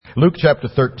Luke chapter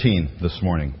 13 this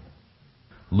morning.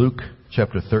 Luke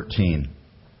chapter 13.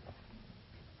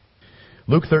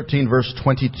 Luke 13 verse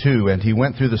 22, and he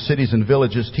went through the cities and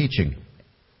villages teaching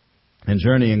and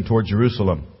journeying toward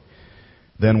Jerusalem.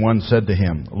 Then one said to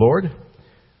him, Lord,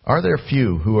 are there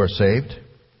few who are saved?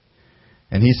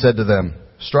 And he said to them,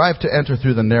 strive to enter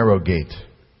through the narrow gate.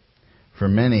 For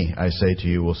many, I say to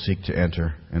you, will seek to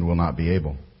enter and will not be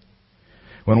able.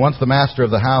 When once the master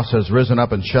of the house has risen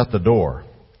up and shut the door,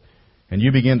 and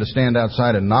you begin to stand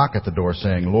outside and knock at the door,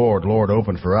 saying, Lord, Lord,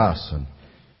 open for us. And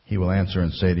he will answer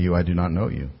and say to you, I do not know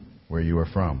you, where you are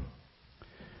from.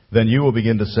 Then you will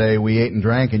begin to say, we ate and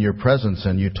drank in your presence,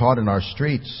 and you taught in our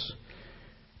streets.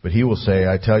 But he will say,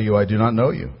 I tell you, I do not know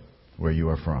you, where you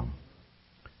are from.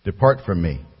 Depart from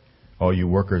me, all you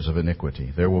workers of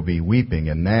iniquity. There will be weeping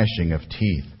and gnashing of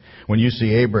teeth when you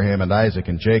see Abraham and Isaac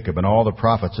and Jacob and all the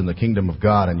prophets in the kingdom of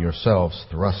God and yourselves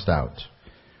thrust out.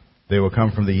 They will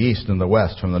come from the east and the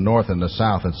west, from the north and the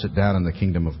south, and sit down in the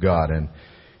kingdom of God. And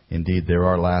indeed, there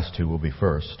are last who will be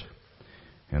first,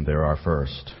 and there are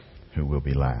first who will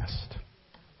be last.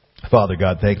 Father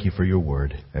God, thank you for your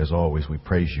word. As always, we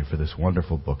praise you for this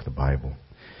wonderful book, the Bible.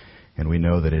 And we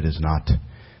know that it is not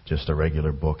just a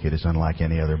regular book. It is unlike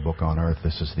any other book on earth.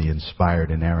 This is the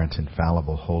inspired, inerrant,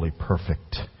 infallible, holy,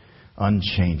 perfect,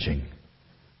 unchanging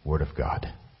Word of God.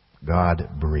 God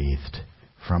breathed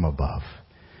from above.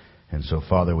 And so,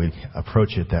 Father, we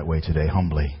approach it that way today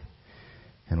humbly.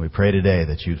 And we pray today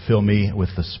that you'd fill me with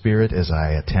the Spirit as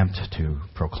I attempt to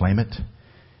proclaim it.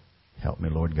 Help me,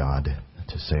 Lord God,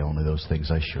 to say only those things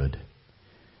I should.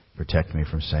 Protect me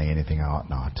from saying anything I ought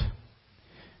not.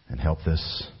 And help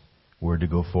this word to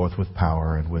go forth with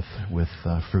power and with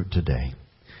fruit today.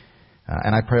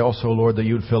 And I pray also, Lord, that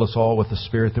you'd fill us all with the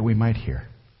Spirit that we might hear.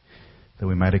 That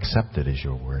we might accept it as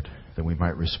your word. That we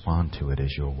might respond to it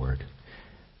as your word.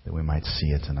 That we might see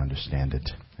it and understand it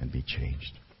and be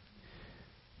changed.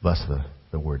 Bless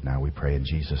the word now, we pray in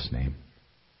Jesus' name.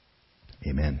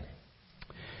 Amen.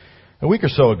 A week or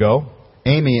so ago,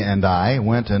 Amy and I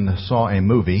went and saw a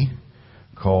movie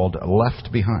called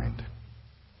Left Behind.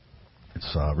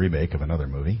 It's a remake of another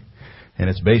movie.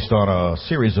 And it's based on a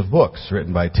series of books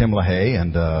written by Tim LaHaye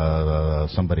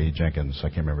and somebody Jenkins. I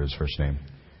can't remember his first name.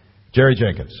 Jerry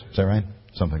Jenkins. Is that right?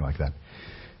 Something like that.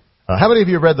 How many of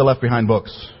you have read the Left Behind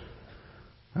books?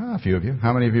 A few of you.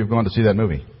 How many of you have gone to see that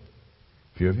movie?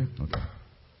 A few of you? Okay.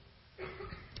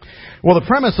 Well, the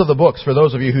premise of the books, for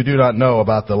those of you who do not know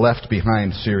about the Left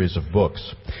Behind series of books,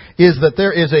 is that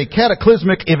there is a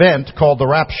cataclysmic event called the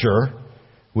rapture,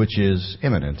 which is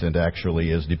imminent and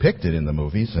actually is depicted in the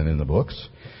movies and in the books.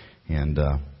 And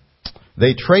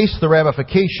they trace the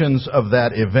ramifications of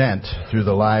that event through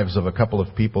the lives of a couple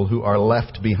of people who are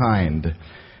left behind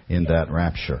in that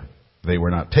rapture. They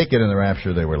were not taken in the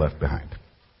rapture, they were left behind.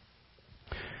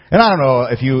 And I don't know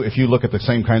if you look at the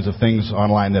same kinds of things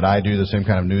online that I do, the same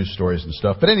kind of news stories and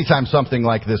stuff, but anytime something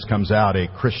like this comes out, a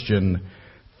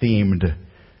Christian-themed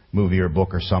movie or book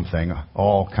or something,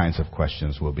 all kinds of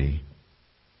questions will be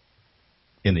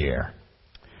in the air.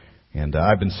 And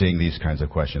I've been seeing these kinds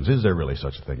of questions. Is there really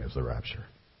such a thing as the rapture?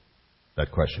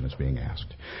 That question is being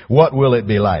asked. What will it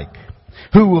be like?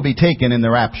 Who will be taken in the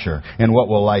rapture? And what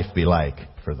will life be like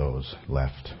for those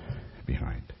left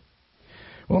behind?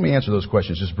 Well, let me answer those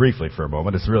questions just briefly for a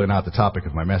moment. It's really not the topic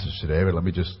of my message today, but let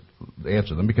me just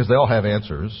answer them because they all have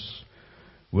answers.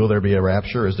 Will there be a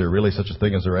rapture? Is there really such a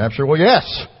thing as a rapture? Well,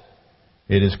 yes.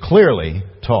 It is clearly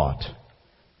taught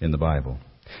in the Bible.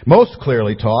 Most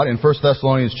clearly taught in 1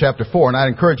 Thessalonians chapter 4. And I'd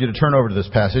encourage you to turn over to this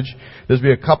passage. There'll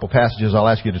be a couple passages I'll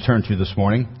ask you to turn to this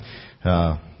morning.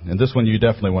 And this one you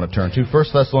definitely want to turn to. 1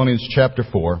 Thessalonians chapter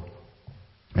 4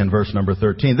 and verse number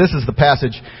 13. This is the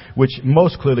passage which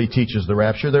most clearly teaches the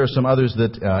rapture. There are some others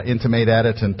that intimate at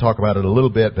it and talk about it a little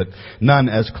bit, but none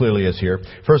as clearly as here.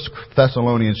 1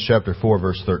 Thessalonians chapter 4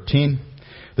 verse 13.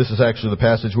 This is actually the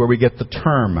passage where we get the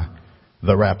term,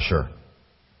 the rapture.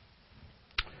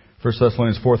 1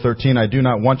 Thessalonians 4:13, I do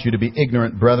not want you to be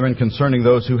ignorant, brethren, concerning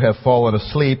those who have fallen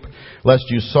asleep, lest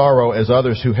you sorrow as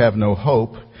others who have no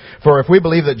hope. For if we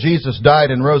believe that Jesus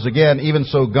died and rose again, even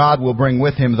so God will bring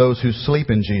with him those who sleep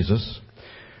in Jesus.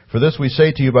 For this we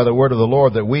say to you by the word of the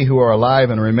Lord, that we who are alive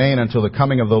and remain until the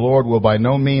coming of the Lord will by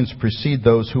no means precede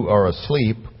those who are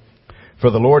asleep.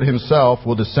 For the Lord himself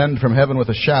will descend from heaven with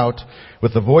a shout,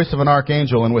 with the voice of an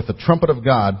archangel, and with the trumpet of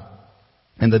God,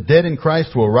 and the dead in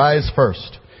Christ will rise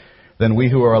first. Then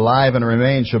we who are alive and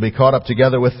remain shall be caught up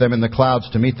together with them in the clouds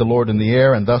to meet the Lord in the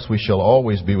air, and thus we shall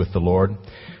always be with the Lord.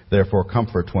 Therefore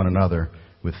comfort one another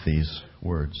with these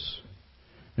words.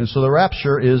 And so the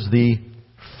rapture is the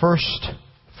first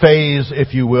phase,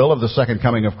 if you will, of the second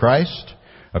coming of Christ.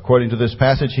 According to this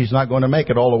passage, He's not going to make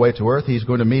it all the way to earth. He's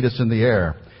going to meet us in the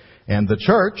air. And the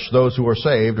church, those who are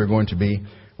saved, are going to be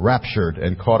raptured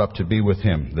and caught up to be with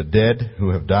Him. The dead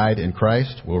who have died in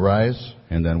Christ will rise,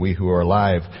 and then we who are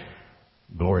alive,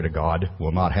 glory to God,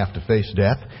 will not have to face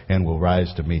death and will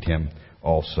rise to meet Him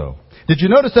also. Did you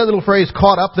notice that little phrase,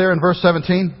 caught up, there in verse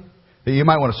 17? You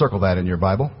might want to circle that in your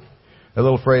Bible. That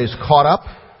little phrase, caught up.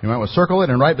 You might want to circle it,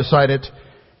 and right beside it,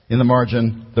 in the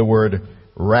margin, the word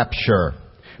rapture.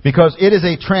 Because it is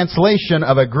a translation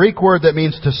of a Greek word that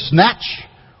means to snatch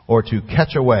or to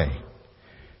catch away.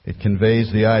 It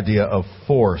conveys the idea of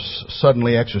force,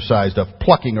 suddenly exercised, of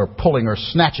plucking or pulling or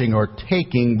snatching or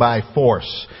taking by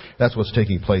force. That's what's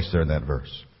taking place there in that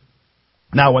verse.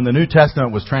 Now, when the New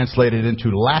Testament was translated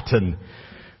into Latin,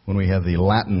 when we have the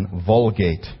Latin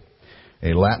Vulgate,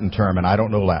 a Latin term, and I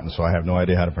don't know Latin, so I have no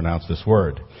idea how to pronounce this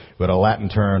word, but a Latin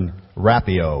term,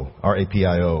 rapio,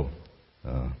 R-A-P-I-O,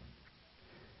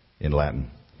 in Latin,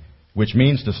 which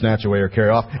means to snatch away or carry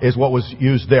off, is what was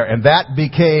used there. And that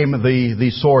became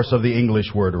the source of the English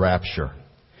word rapture.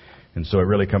 And so it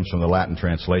really comes from the Latin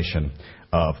translation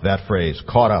of that phrase,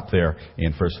 caught up there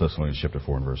in 1 Thessalonians chapter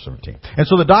 4 and verse 17. And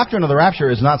so the doctrine of the rapture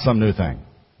is not some new thing.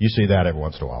 You see that every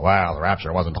once in a while. Wow, the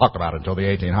rapture wasn't talked about until the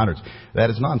 1800s. That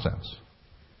is nonsense.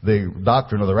 The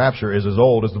doctrine of the rapture is as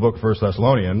old as the book of 1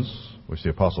 Thessalonians, which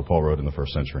the Apostle Paul wrote in the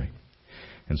first century.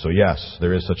 And so, yes,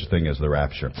 there is such a thing as the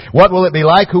rapture. What will it be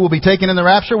like? Who will be taken in the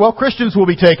rapture? Well, Christians will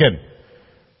be taken,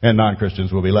 and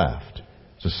non-Christians will be left.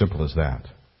 It's as simple as that.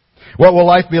 What will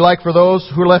life be like for those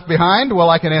who are left behind? Well,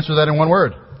 I can answer that in one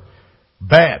word.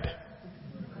 Bad.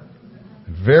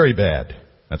 Very bad.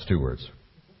 That's 2 words.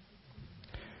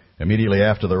 Immediately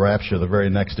after the rapture, the very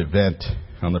next event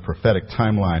on the prophetic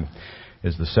timeline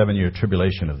is the 7-year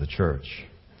tribulation of the church.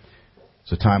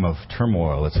 It's a time of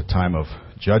turmoil. It's a time of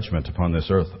judgment upon this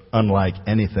earth, unlike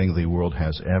anything the world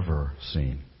has ever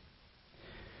seen.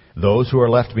 Those who are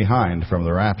left behind from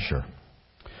the rapture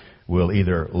will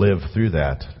either live through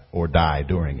that or die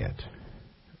during it.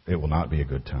 It will not be a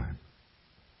good time.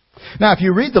 Now, if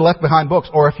you read the Left Behind books,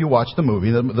 or if you watch the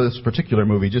movie, this particular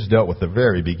movie just dealt with the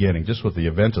very beginning, just with the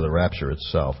event of the rapture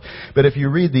itself. But if you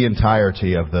read the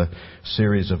entirety of the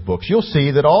series of books, you'll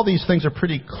see that all these things are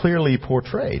pretty clearly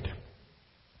portrayed.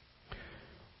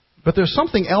 But there's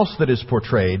something else that is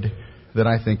portrayed that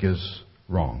I think is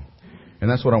wrong. And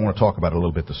that's what I want to talk about a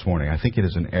little bit this morning. I think it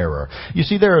is an error. You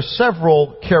see, there are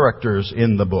several characters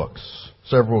in the books,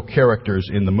 several characters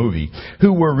in the movie,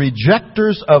 who were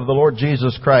rejectors of the Lord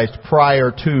Jesus Christ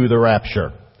prior to the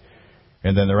rapture.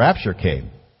 And then the rapture came.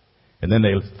 And then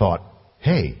they thought,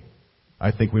 hey,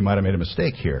 I think we might have made a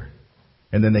mistake here.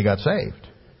 And then they got saved.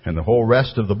 And the whole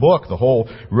rest of the book, the whole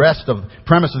rest of the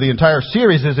premise of the entire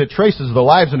series is it traces the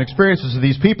lives and experiences of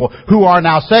these people who are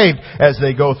now saved as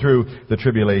they go through the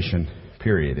tribulation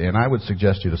period. And I would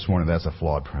suggest to you this morning that's a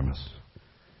flawed premise.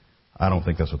 I don't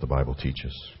think that's what the Bible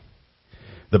teaches.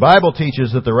 The Bible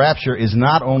teaches that the rapture is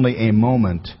not only a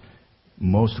moment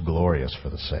most glorious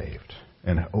for the saved.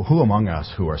 And who among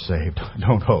us who are saved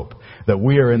don't hope that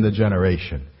we are in the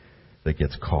generation that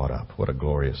gets caught up? What a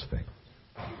glorious thing.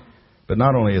 But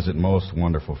not only is it most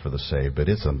wonderful for the saved, but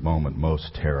it's a moment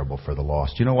most terrible for the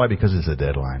lost. You know why? Because it's a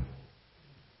deadline.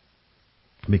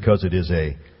 Because it is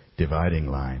a dividing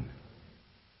line.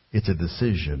 It's a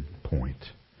decision point.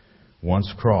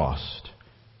 Once crossed,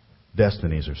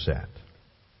 destinies are set.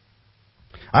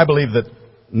 I believe that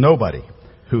nobody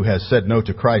who has said no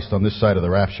to Christ on this side of the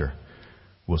rapture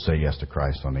will say yes to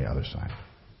Christ on the other side.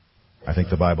 I think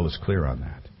the Bible is clear on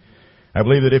that. I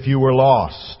believe that if you were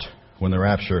lost when the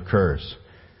rapture occurs,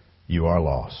 you are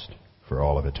lost for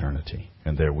all of eternity,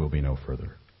 and there will be no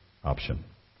further option.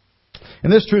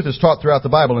 And this truth is taught throughout the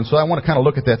Bible, and so I want to kind of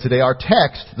look at that today. Our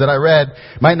text that I read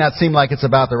might not seem like it's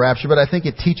about the rapture, but I think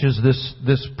it teaches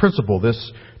this principle,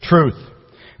 this truth.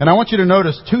 And I want you to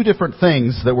notice 2 different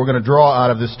things that we're going to draw out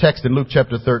of this text in Luke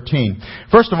chapter 13.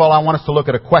 First of all, I want us to look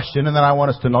at a question, and then I want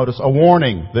us to notice a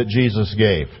warning that Jesus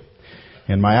gave.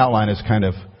 And my outline is kind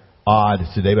of odd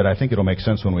today, but I think it'll make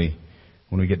sense when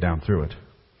we get down through it.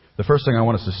 The first thing I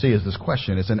want us to see is this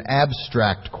question. It's an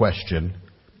abstract question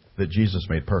that Jesus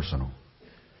made personal.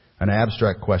 An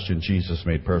abstract question Jesus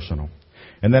made personal.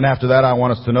 And then after that, I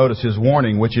want us to notice His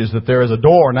warning, which is that there is a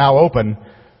door now open,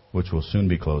 which will soon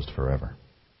be closed forever.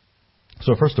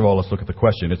 So first of all, let's look at the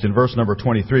question. It's in verse number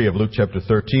 23 of Luke chapter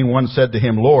 13. One said to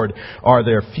Him, Lord, are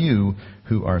there few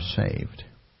who are saved?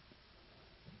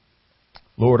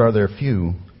 Lord, are there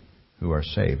few who are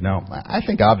saved? Now, I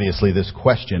think obviously this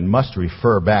question must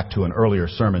refer back to an earlier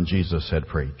sermon Jesus had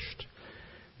preached.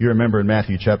 You remember in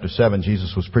Matthew chapter 7,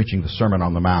 Jesus was preaching the Sermon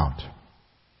on the Mount.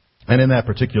 And in that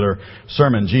particular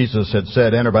sermon, Jesus had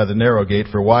said, enter by the narrow gate,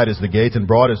 for wide is the gate and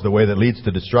broad is the way that leads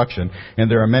to destruction. And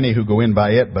there are many who go in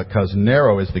by it, because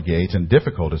narrow is the gate and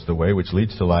difficult is the way which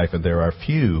leads to life, and there are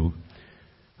few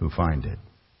who find it.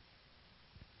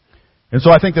 And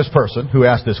so I think this person who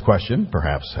asked this question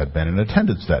perhaps had been in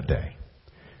attendance that day.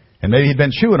 And maybe he'd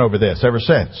been chewing over this ever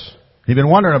since. He'd been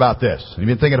wondering about this. He'd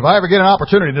been thinking, if I ever get an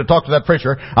opportunity to talk to that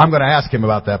preacher, I'm going to ask him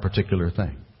about that particular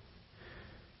thing.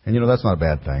 And that's not a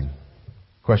bad thing.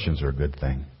 Questions are a good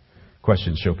thing.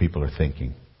 Questions show people are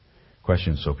thinking.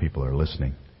 Questions show people are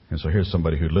listening. And so here's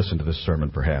somebody who'd listened to this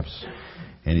sermon perhaps.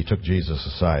 And he took Jesus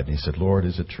aside and he said, Lord,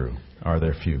 is it true? Are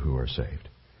there few who are saved?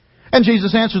 And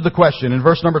Jesus answered the question in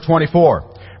verse number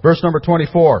 24. Verse number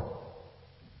 24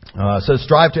 says,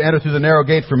 strive to enter through the narrow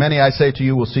gate, for many, I say to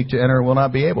you, will seek to enter and will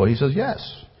not be able. He says, yes.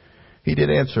 He did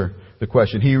answer the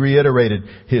question. He reiterated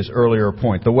his earlier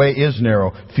point. The way is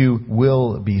narrow. Few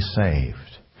will be saved.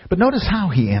 But notice how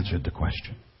he answered the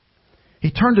question.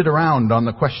 He turned it around on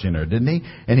the questioner, didn't he?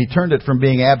 And he turned it from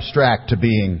being abstract to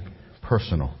being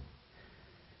personal.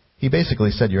 He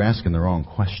basically said, you're asking the wrong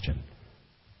question.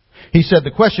 He said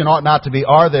the question ought not to be,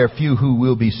 are there few who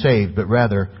will be saved, but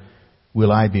rather,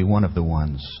 will I be one of the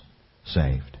ones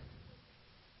saved?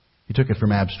 He took it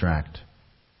from abstract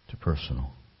to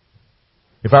personal.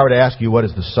 If I were to ask you what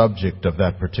is the subject of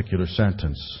that particular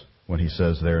sentence, when he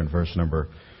says there in verse number,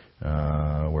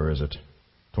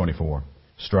 24,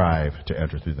 strive to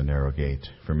enter through the narrow gate.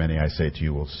 For many, I say to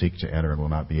you, will seek to enter and will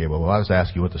not be able. Well, I was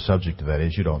asking you what the subject of that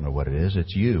is. You don't know what it is.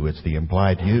 It's you. It's the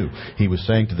implied you. He was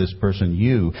saying to this person,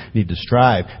 you need to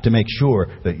strive to make sure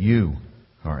that you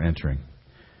are entering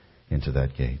into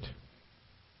that gate.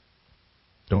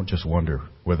 Don't just wonder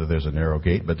whether there's a narrow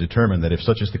gate, but determine that if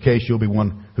such is the case, you'll be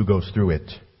one who goes through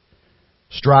it.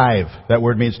 Strive. That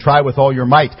word means try with all your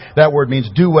might. That word means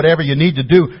do whatever you need to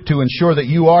do to ensure that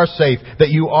you are safe, that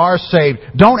you are saved.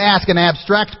 Don't ask an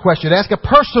abstract question. Ask a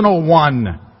personal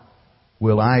one.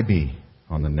 Will I be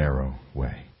on the narrow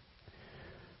way?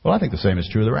 Well, I think the same is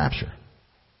true of the rapture.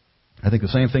 I think the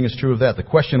same thing is true of that. The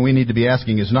question we need to be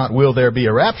asking is not, will there be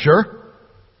a rapture?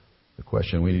 The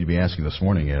question we need to be asking this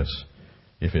morning is,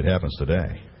 if it happens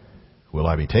today, will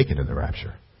I be taken in the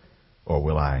rapture? Or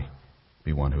will I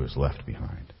be one who is left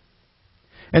behind?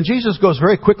 And Jesus goes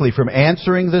very quickly from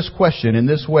answering this question in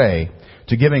this way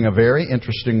to giving a very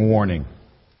interesting warning.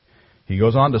 He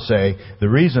goes on to say, the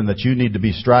reason that you need to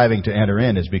be striving to enter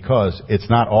in is because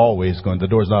the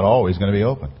door's not always going to be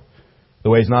open. The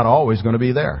way's not always going to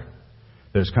be there.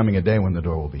 There's coming a day when the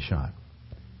door will be shut,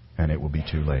 and it will be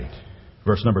too late.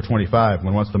 Verse number 25,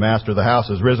 when once the master of the house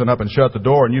has risen up and shut the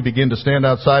door, and you begin to stand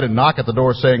outside and knock at the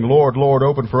door, saying, Lord, Lord,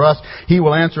 open for us, he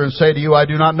will answer and say to you, I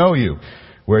do not know you,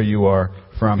 where you are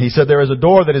from. He said, there is a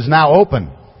door that is now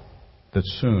open, that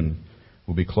soon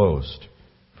will be closed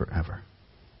forever.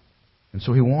 And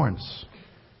so he warns,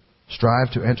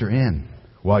 strive to enter in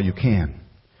while you can.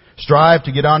 Strive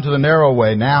to get onto the narrow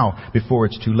way now before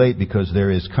it's too late, because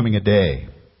there is coming a day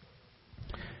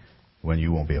when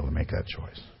you won't be able to make that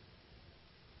choice.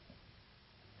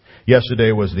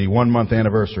 Yesterday was the 1-month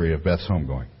anniversary of Beth's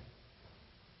homegoing.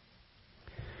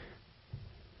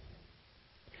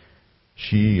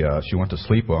 She went to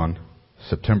sleep on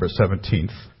September 17th,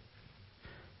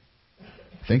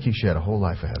 thinking she had a whole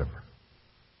life ahead of her.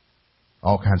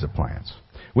 All kinds of plans.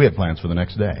 We had plans for the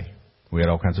next day. We had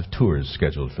all kinds of tours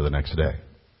scheduled for the next day.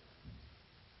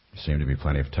 There seemed to be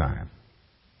plenty of time.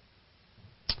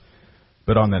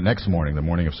 But on that next morning, the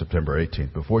morning of September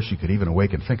 18th, before she could even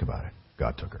awake and think about it,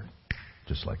 God took her.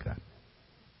 Just like that.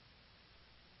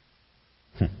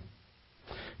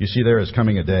 You see, there is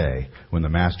coming a day when the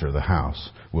master of the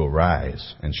house will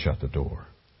rise and shut the door.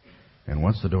 And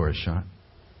once the door is shut,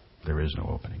 there is no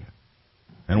opening it.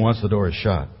 And once the door is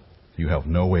shut, you have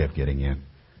no way of getting in.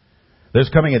 There's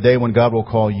coming a day when God will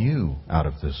call you out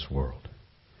of this world.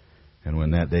 And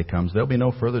when that day comes, there'll be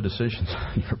no further decisions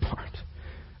on your part.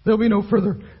 There'll be no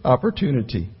further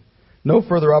opportunity. No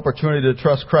further opportunity to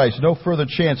trust Christ. No further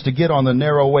chance to get on the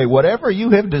narrow way. Whatever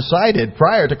you have decided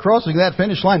prior to crossing that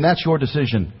finish line, that's your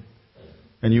decision.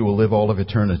 And you will live all of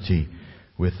eternity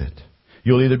with it.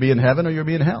 You'll either be in heaven or you'll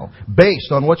be in hell,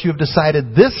 based on what you have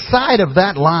decided this side of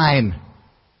that line.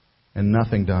 And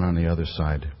nothing done on the other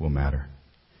side will matter.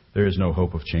 There is no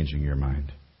hope of changing your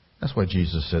mind. That's why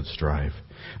Jesus said strive.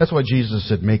 That's why Jesus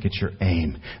said make it your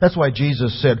aim. That's why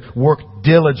Jesus said work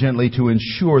diligently to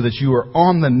ensure that you are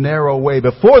on the narrow way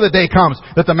before the day comes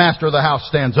that the master of the house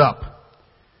stands up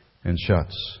and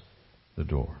shuts the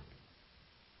door.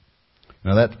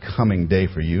 Now that coming day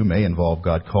for you may involve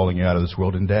God calling you out of this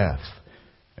world in death,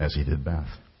 as He did Beth.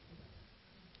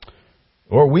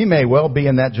 Or we may well be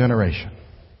in that generation.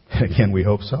 Again, we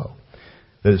hope so.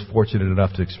 That is fortunate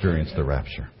enough to experience the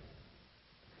rapture.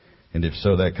 And if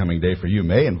so, that coming day for you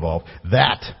may involve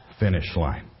that finish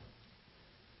line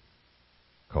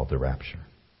called the rapture.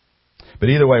 But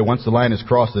either way, once the line is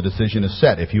crossed, the decision is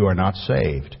set. If you are not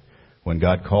saved, when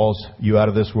God calls you out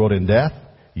of this world in death,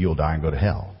 you'll die and go to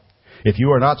hell. If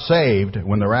you are not saved,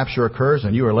 when the rapture occurs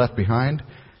and you are left behind,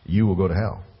 you will go to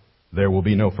hell. There will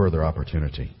be no further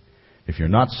opportunity. If you're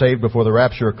not saved before the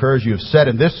rapture occurs, you have said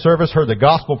in this service, heard the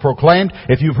gospel proclaimed.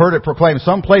 If you've heard it proclaimed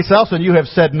someplace else and you have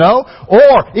said no,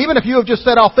 or even if you have just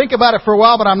said, I'll think about it for a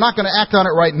while, but I'm not going to act on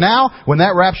it right now, when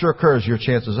that rapture occurs, your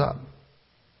chance is up.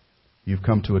 You've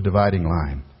come to a dividing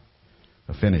line,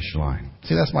 a finish line.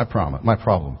 See, that's my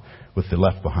problem with the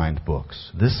Left Behind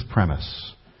books. This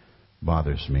premise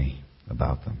bothers me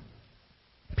about them.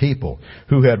 People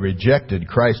who had rejected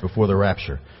Christ before the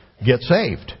rapture get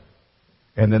saved.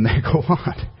 And then they go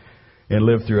on and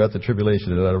live throughout the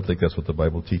tribulation. And I don't think that's what the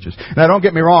Bible teaches. Now, don't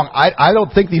get me wrong. I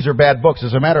don't think these are bad books.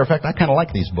 As a matter of fact, I kind of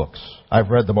like these books. I've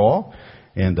read them all.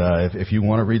 And if you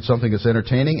want to read something that's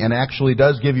entertaining and actually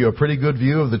does give you a pretty good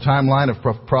view of the timeline of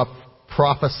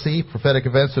prophecy, prophetic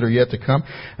events that are yet to come,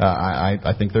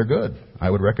 I think they're good. I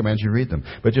would recommend you read them.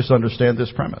 But just understand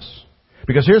this premise.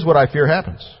 Because here's what I fear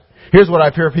happens. Here's what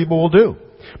I fear people will do.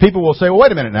 People will say, well,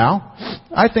 wait a minute now.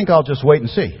 I think I'll just wait and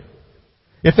see.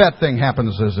 If that thing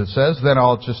happens as it says, then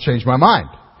I'll just change my mind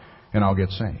and I'll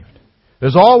get saved.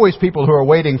 There's always people who are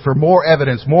waiting for more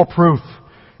evidence, more proof.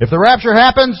 If the rapture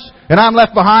happens and I'm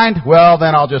left behind, well,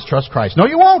 then I'll just trust Christ. No,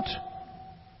 you won't.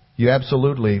 You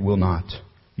absolutely will not.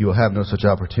 You will have no such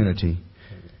opportunity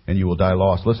and you will die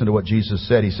lost. Listen to what Jesus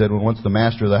said. He said, when once the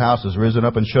master of the house has risen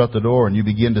up and shut the door and you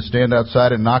begin to stand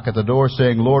outside and knock at the door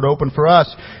saying, Lord, open for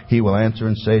us, He will answer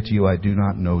and say to you, I do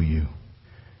not know you.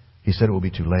 He said it will be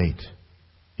too late.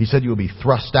 He said you will be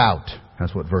thrust out.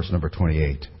 That's what verse number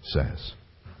 28 says.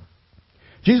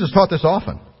 Jesus taught this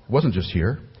often. It wasn't just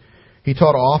here. He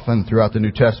taught often throughout the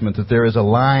New Testament that there is a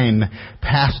line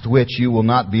past which you will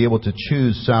not be able to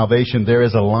choose salvation. There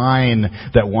is a line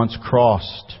that once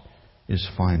crossed is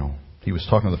final. He was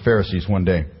talking to the Pharisees one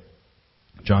day.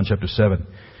 John chapter 7.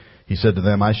 He said to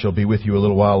them, I shall be with you a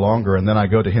little while longer, and then I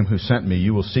go to Him who sent me.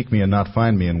 You will seek me and not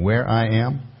find me, and where I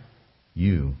am,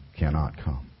 you cannot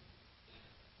come.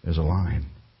 There's a line.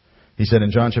 He said in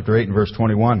John chapter 8 and verse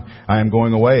 21, I am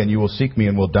going away and you will seek me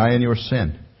and will die in your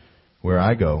sin. Where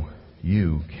I go,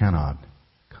 you cannot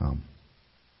come.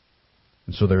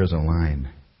 And so there is a line.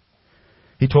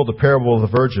 He told the parable of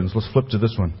the virgins. Let's flip to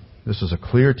this one. This is a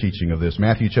clear teaching of this.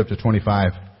 Matthew chapter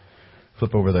 25.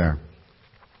 Flip over there.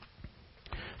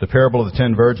 The parable of the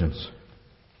 10 virgins.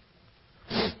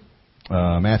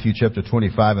 Matthew chapter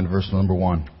 25 and verse number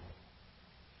 1.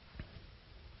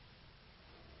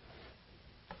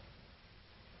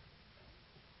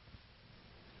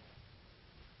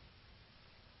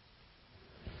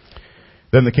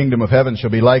 Then the kingdom of heaven shall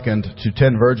be likened to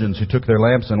 10 virgins who took their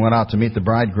lamps and went out to meet the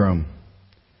bridegroom.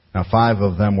 Now 5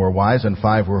 of them were wise and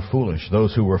 5 were foolish.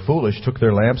 Those who were foolish took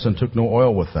their lamps and took no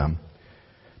oil with them.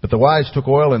 But the wise took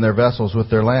oil in their vessels with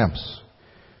their lamps.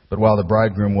 But while the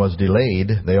bridegroom was delayed,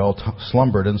 they all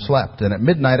slumbered and slept. And at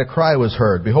midnight a cry was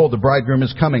heard, Behold, the bridegroom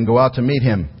is coming, go out to meet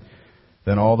him.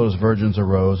 Then all those virgins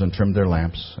arose and trimmed their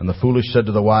lamps. And the foolish said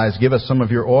to the wise, Give us some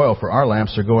of your oil, for our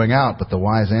lamps are going out. But the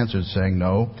wise answered, saying,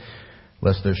 No,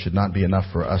 lest there should not be enough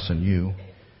for us and you.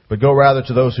 But go rather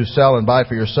to those who sell and buy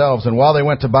for yourselves. And while they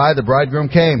went to buy, the bridegroom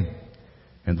came.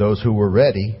 And those who were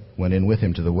ready went in with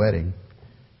him to the wedding.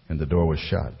 And the door was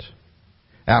shut.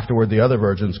 Afterward the other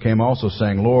virgins came also,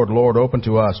 saying, Lord, Lord, open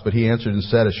to us. But he answered and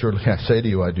said, Assuredly I say to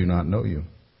you, I do not know you.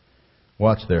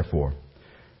 Watch therefore,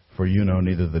 for you know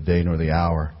neither the day nor the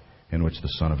hour in which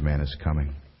the Son of Man is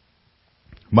coming.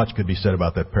 Much could be said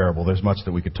about that parable. There's much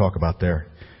that we could talk about there.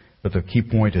 But the key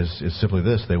point is simply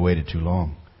this. They waited too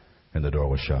long, and the door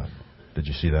was shut. Did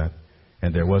you see that?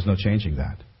 And there was no changing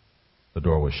that. The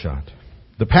door was shut.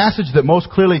 The passage that most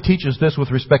clearly teaches this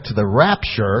with respect to the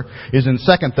rapture is in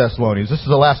 2 Thessalonians. This is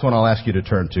the last one I'll ask you to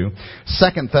turn to.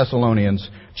 2 Thessalonians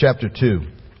chapter 2.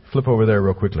 Flip over there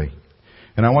real quickly.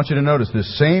 And I want you to notice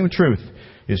this same truth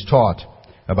is taught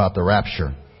about the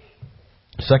rapture.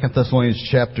 2 Thessalonians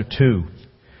chapter 2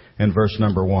 and verse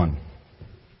number 1.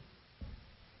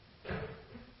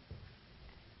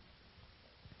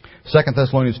 2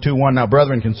 Thessalonians 2:1. Now,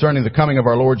 brethren, concerning the coming of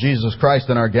our Lord Jesus Christ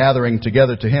and our gathering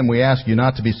together to Him, we ask you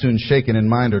not to be soon shaken in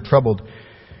mind or troubled,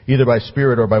 either by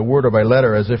spirit or by word or by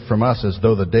letter, as if from us, as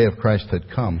though the day of Christ had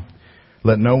come.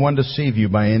 Let no one deceive you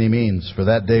by any means, for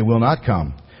that day will not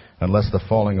come, unless the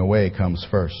falling away comes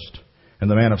first. And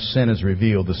the man of sin is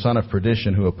revealed, the son of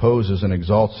perdition, who opposes and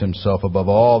exalts himself above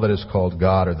all that is called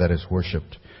God or that is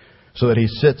worshipped, so that he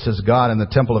sits as God in the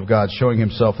temple of God, showing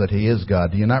himself that he is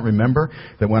God. Do you not remember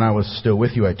that when I was still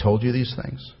with you, I told you these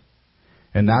things?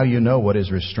 And now you know what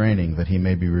is restraining, that he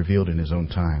may be revealed in his own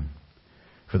time.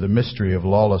 For the mystery of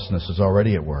lawlessness is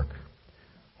already at work.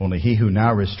 Only he who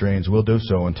now restrains will do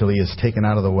so until he is taken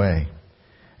out of the way.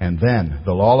 And then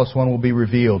the lawless one will be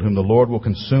revealed, whom the Lord will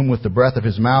consume with the breath of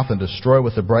his mouth and destroy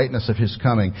with the brightness of his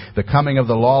coming. The coming of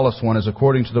the lawless one is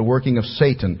according to the working of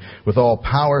Satan, with all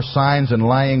power, signs, and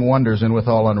lying wonders, and with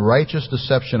all unrighteous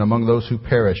deception among those who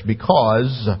perish,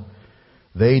 because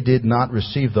they did not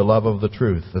receive the love of the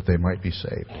truth, that they might be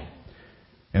saved.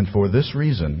 And for this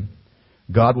reason,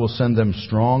 God will send them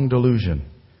strong delusion,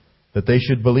 that they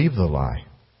should believe the lie,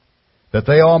 that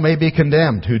they all may be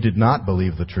condemned who did not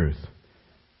believe the truth,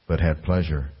 but had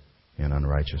pleasure in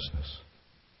unrighteousness.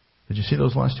 Did you see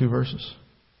those last two verses?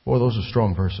 Boy, those are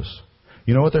strong verses.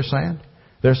 You know what they're saying?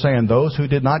 They're saying those who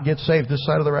did not get saved this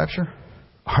side of the rapture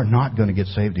are not going to get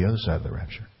saved the other side of the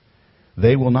rapture.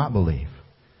 They will not believe.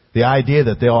 The idea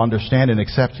that they'll understand and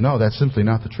accept, no, that's simply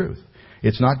not the truth.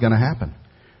 It's not going to happen.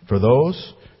 For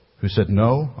those who said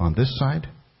no on this side,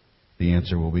 the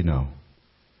answer will be no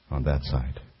on that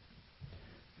side.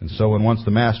 And so when once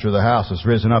the master of the house has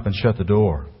risen up and shut the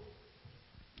door,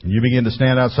 and you begin to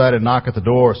stand outside and knock at the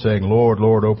door, saying, Lord,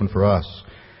 Lord, open for us,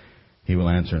 he will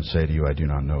answer and say to you, I do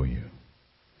not know you.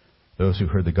 Those who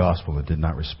heard the gospel but did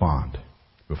not respond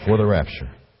before the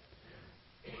rapture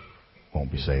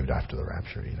won't be saved after the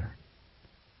rapture either.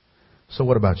 So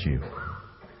what about you?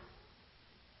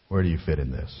 Where do you fit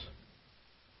in this?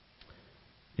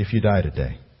 If you die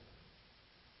today,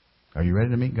 are you ready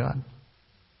to meet God?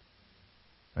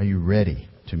 Are you ready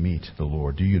to meet the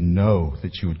Lord? Do you know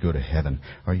that you would go to heaven?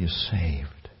 Are you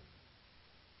saved?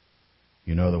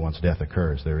 You know that once death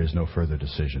occurs, there is no further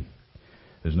decision.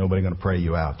 There's nobody going to pray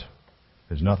you out.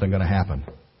 There's nothing going to happen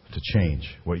to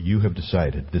change what you have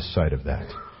decided this side of that.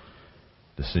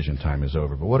 Decision time is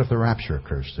over. But what if the rapture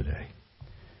occurs today?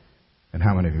 And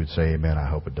how many of you would say, amen, I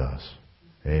hope it does.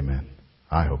 Amen.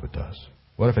 I hope it does.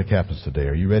 What if it happens today?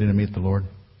 Are you ready to meet the Lord?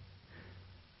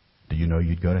 Do you know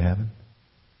you'd go to heaven?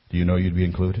 Do you know you'd be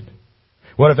included?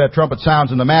 What if that trumpet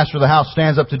sounds and the master of the house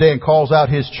stands up today and calls out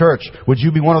his church? Would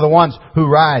you be one of the ones who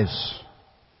rise?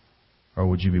 Or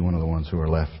would you be one of the ones who are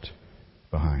left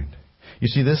behind? You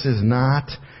see, this is not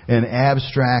an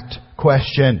abstract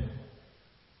question.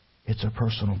 It's a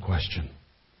personal question.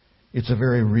 It's a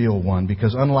very real one,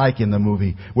 because unlike in the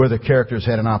movie where the characters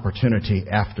had an opportunity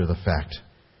after the fact,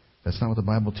 that's not what the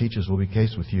Bible teaches will be the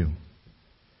case with you.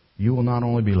 You will not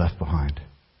only be left behind,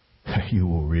 you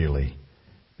will really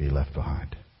be left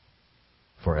behind.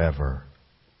 Forever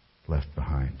left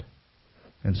behind.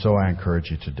 And so I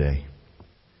encourage you today.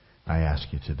 I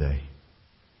ask you today.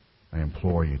 I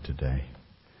implore you today.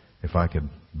 If I could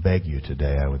beg you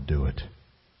today, I would do it.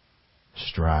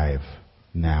 Strive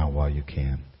now while you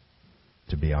can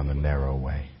to be on the narrow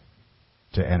way,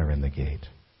 to enter in the gate.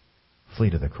 Flee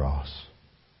to the cross.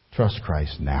 Trust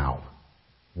Christ now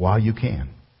while you can,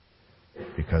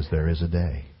 because there is a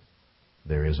day.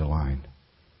 There is a line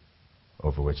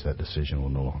over which that decision will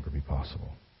no longer be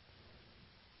possible.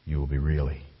 You will be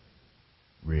really,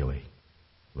 really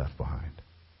left behind.